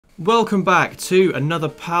Welcome back to another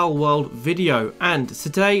Palworld video, and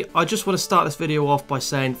today I just want to start this video off by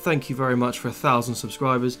saying thank you very much for 1,000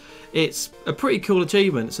 subscribers. It's a pretty cool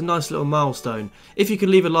achievement, it's a nice little milestone. If you could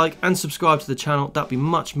leave a like and subscribe to the channel, that'd be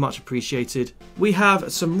much appreciated. We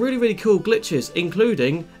have some really cool glitches,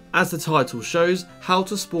 including, as the title shows, how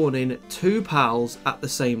to spawn in 2 pals at the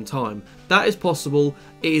same time. That is possible,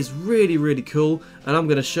 it is really cool, and I'm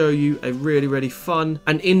going to show you a really fun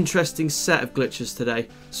and interesting set of glitches today.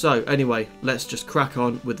 So anyway, let's just crack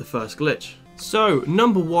on with the first glitch. So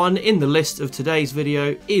number 1 in the list of today's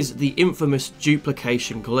video is the infamous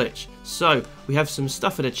duplication glitch. So we have some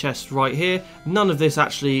stuff in a chest right here. None of this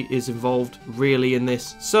actually is involved really in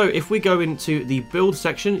this. So if we go into the build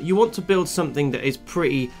section, you want to build something that is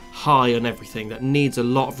pretty high on everything, that needs a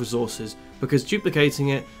lot of resources, because duplicating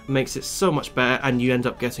it makes it so much better and you end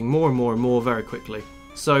up getting more and more very quickly.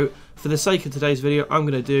 So for the sake of today's video, I'm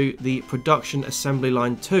going to do the production assembly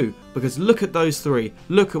line 2, because look at those 3,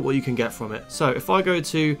 look at what you can get from it. So if I go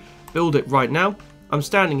to build it right now, I'm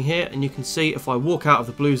standing here and you can see if I walk out of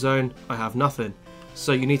the blue zone, I have nothing.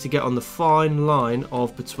 So you need to get on the fine line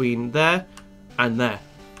of between there and there.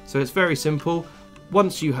 So it's very simple.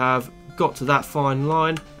 Once you have got to that fine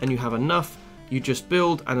line and you have enough, you just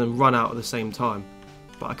build and then run out at the same time.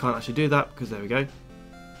 But I can't actually do that because there we go.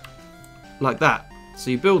 Like that. So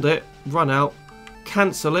you build it, run out,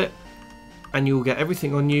 cancel it, and you'll get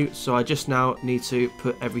everything on you. So I just now need to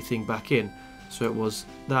put everything back in. So it was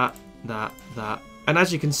that. And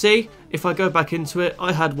as you can see, if I go back into it,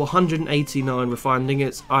 I had 189 refined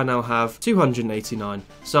ingots. I now have 289.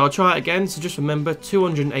 So I'll try it again. So just remember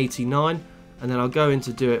 289, and then I'll go in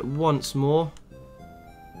to do it once more.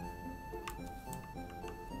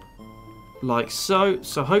 Like so.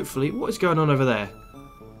 So hopefully, what is going on over there?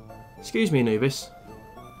 Excuse me, Anubis.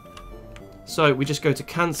 So we just go to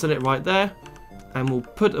cancel it right there, and we'll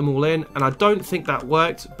put them all in. And I don't think that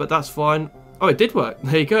worked, but that's fine. Oh, it did work.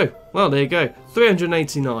 There you go. Well, there you go.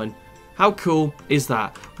 389. How cool is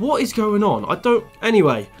that? What is going on?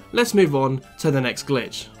 Anyway, let's move on to the next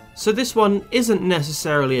glitch. So this one isn't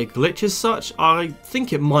necessarily a glitch as such. I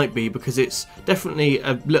think it might be, because it's definitely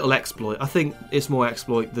a little exploit. I think it's more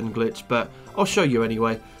exploit than glitch, but I'll show you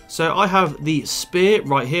anyway. So I have the spear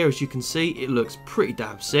right here, as you can see. It looks pretty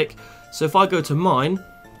damn sick. So if I go to mine,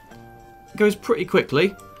 it goes pretty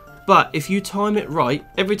quickly. But if you time it right,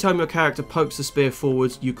 every time your character pokes the spear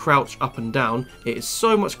forwards, you crouch up and down. It is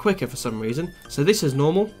so much quicker for some reason. So this is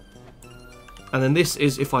normal. And then this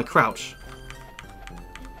is if I crouch.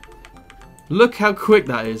 Look how quick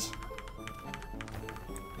that is.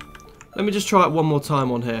 Let me just try it one more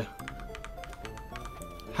time on here.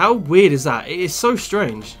 How weird is that? It is so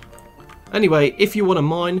strange. Anyway, if you want to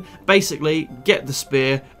mine, basically get the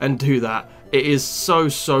spear and do that. It is so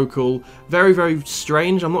cool. Very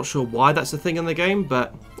strange. I'm not sure why that's a thing in the game,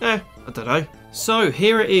 but I don't know. So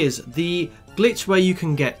here it is, the glitch where you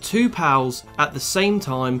can get 2 pals at the same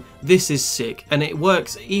time. This is sick, and it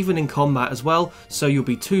works even in combat as well. So you'll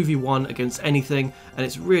be 2v1 against anything, and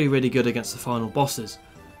it's really good against the final bosses.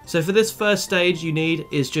 So for this first stage, you need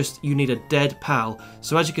a dead pal.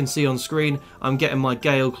 So as you can see on screen, I'm getting my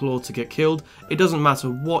Gale Claw to get killed. It doesn't matter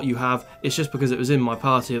what you have, it's just because it was in my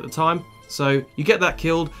party at the time. So you get that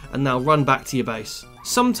killed and now run back to your base.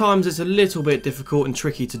 Sometimes it's a little bit difficult and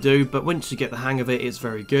tricky to do, but once you get the hang of it, it's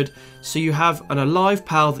very good. So you have an alive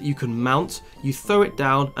pal that you can mount, you throw it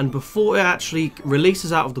down, and before it actually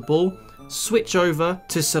releases out of the ball, switch over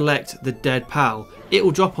to select the dead pal. It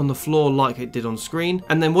will drop on the floor like it did on screen,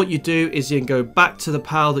 and then what you do is you can go back to the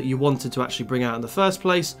pal that you wanted to actually bring out in the first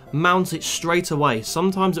place, mount it straight away.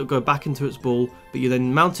 Sometimes it will go back into its ball, but you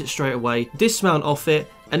then mount it straight away, dismount off it,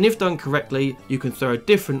 and if done correctly, you can throw a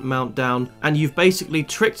different mount down, and you've basically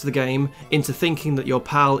tricked the game into thinking that your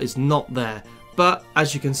pal is not there. But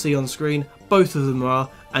as you can see on screen, both of them are,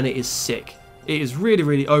 and it is sick. It is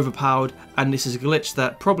really overpowered, and this is a glitch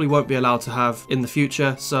that probably won't be allowed to have in the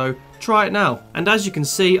future, so try it now. And as you can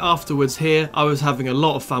see afterwards here, I was having a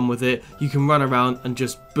lot of fun with it. You can run around and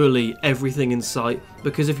just bully everything in sight,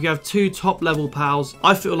 because if you have 2 top level pals,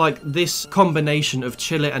 I feel like this combination of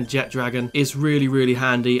Chillet and Jet Dragon is really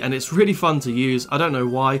handy, and it's really fun to use. I don't know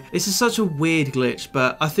why. This is such a weird glitch,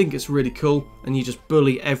 but I think it's really cool, and you just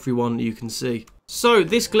bully everyone you can see. So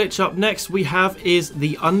this glitch up next we have is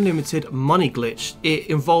the unlimited money glitch. It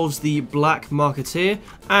involves the black marketeer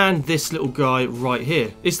and this little guy right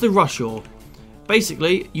here. It's the Rushaw.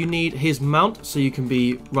 Basically you need his mount so you can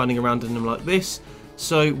be running around in him like this.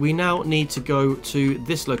 So we now need to go to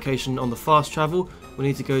this location on the fast travel. We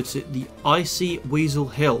need to go to the Icy Weasel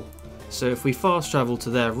Hill. So if we fast travel to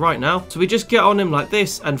there right now, so we just get on him like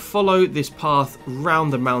this and follow this path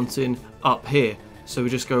round the mountain up here. So we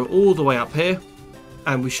just go all the way up here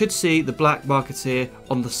and we should see the black marketeer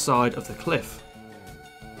on the side of the cliff.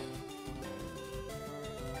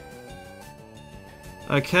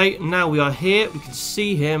 Okay, now we are here. We can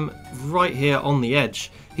see him right here on the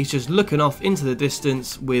edge. He's just looking off into the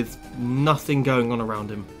distance with nothing going on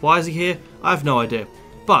around him. Why is he here? I have no idea.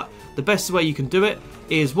 But the best way you can do it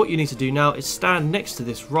is what you need to do now is stand next to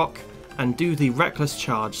this rock and do the reckless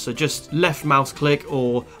charge. So just left mouse click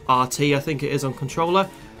or RT, I think it is on controller.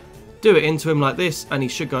 Do it into him like this and he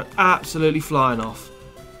should go absolutely flying off.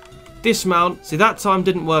 Dismount. See, that time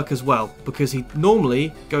didn't work as well because he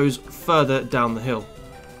normally goes further down the hill.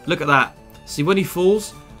 Look at that. See, when he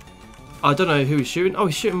falls, I don't know who he's shooting. Oh,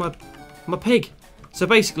 he's shooting my pig. So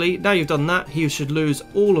basically, now you've done that, he should lose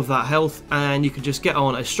all of that health and you can just get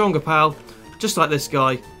on a stronger pal, just like this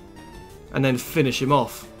guy, and then finish him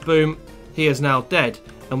off. Boom. He is now dead.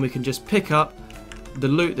 And we can just pick up the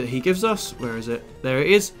loot that he gives us. Where is it? There it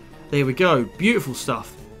is. There we go. Beautiful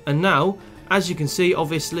stuff. And now, as you can see,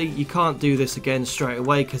 obviously, you can't do this again straight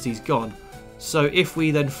away because he's gone. So if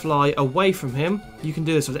we then fly away from him, you can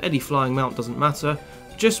do this with any flying mount, doesn't matter.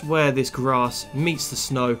 Just where this grass meets the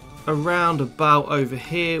snow, around about over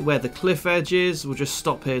here where the cliff edge is. We'll just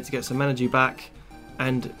stop here to get some energy back.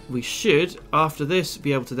 And we should, after this,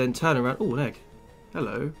 be able to then turn around. Oh, an egg.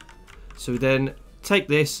 Hello. So then take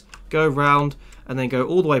this, go around, and then go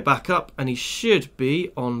all the way back up. And he should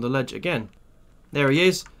be on the ledge again. There he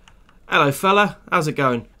is. Hello fella, how's it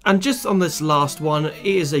going? And just on this last one, it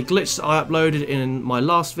is a glitch that I uploaded in my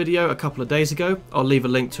last video a couple of days ago. I'll leave a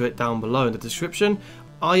link to it down below in the description.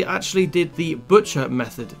 I actually did the butcher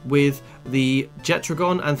method with the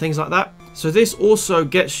Jetragon and things like that. So this also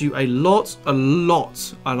gets you a lot,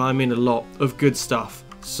 and I mean a lot, of good stuff.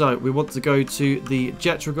 So we want to go to the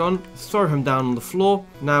Jetragon, throw him down on the floor.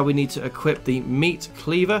 Now we need to equip the meat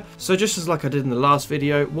cleaver. So just as like I did in the last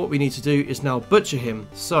video, what we need to do is now butcher him.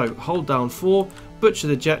 So hold down 4, butcher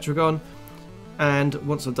the Jetragon, and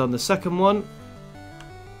once I've done the second one,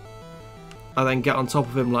 I then get on top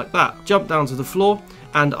of him like that. Jump down to the floor,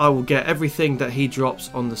 and I will get everything that he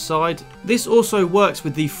drops on the side. This also works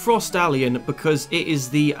with the Frost Alien because it is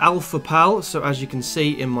the Alpha PAL. So as you can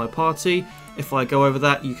see in my party, if I go over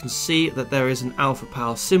that, you can see that there is an Alpha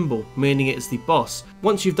PAL symbol, meaning it is the boss.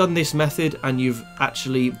 Once you've done this method and you've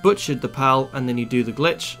actually butchered the PAL and then you do the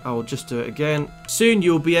glitch, I will just do it again. Soon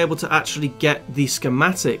you'll be able to actually get the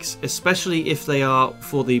schematics, especially if they are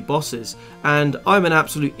for the bosses. And I'm an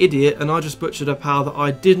absolute idiot and I just butchered a PAL that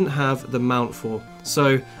I didn't have the mount for.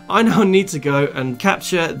 So I now need to go and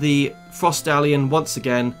capture the Frost Alien once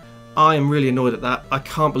again. I am really annoyed at that. I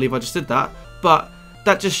can't believe I just did that. But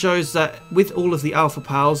that just shows that with all of the Alpha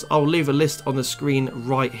PALs, I'll leave a list on the screen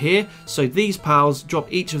right here. So these PALs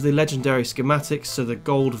drop each of the legendary schematics, so the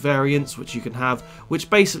gold variants which you can have, which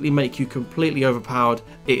basically make you completely overpowered.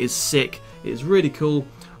 It is sick. It is really cool.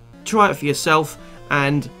 Try it for yourself.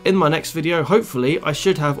 And in my next video, hopefully, I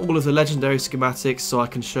should have all of the legendary schematics so I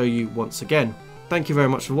can show you once again. Thank you very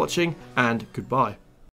much for watching, and goodbye.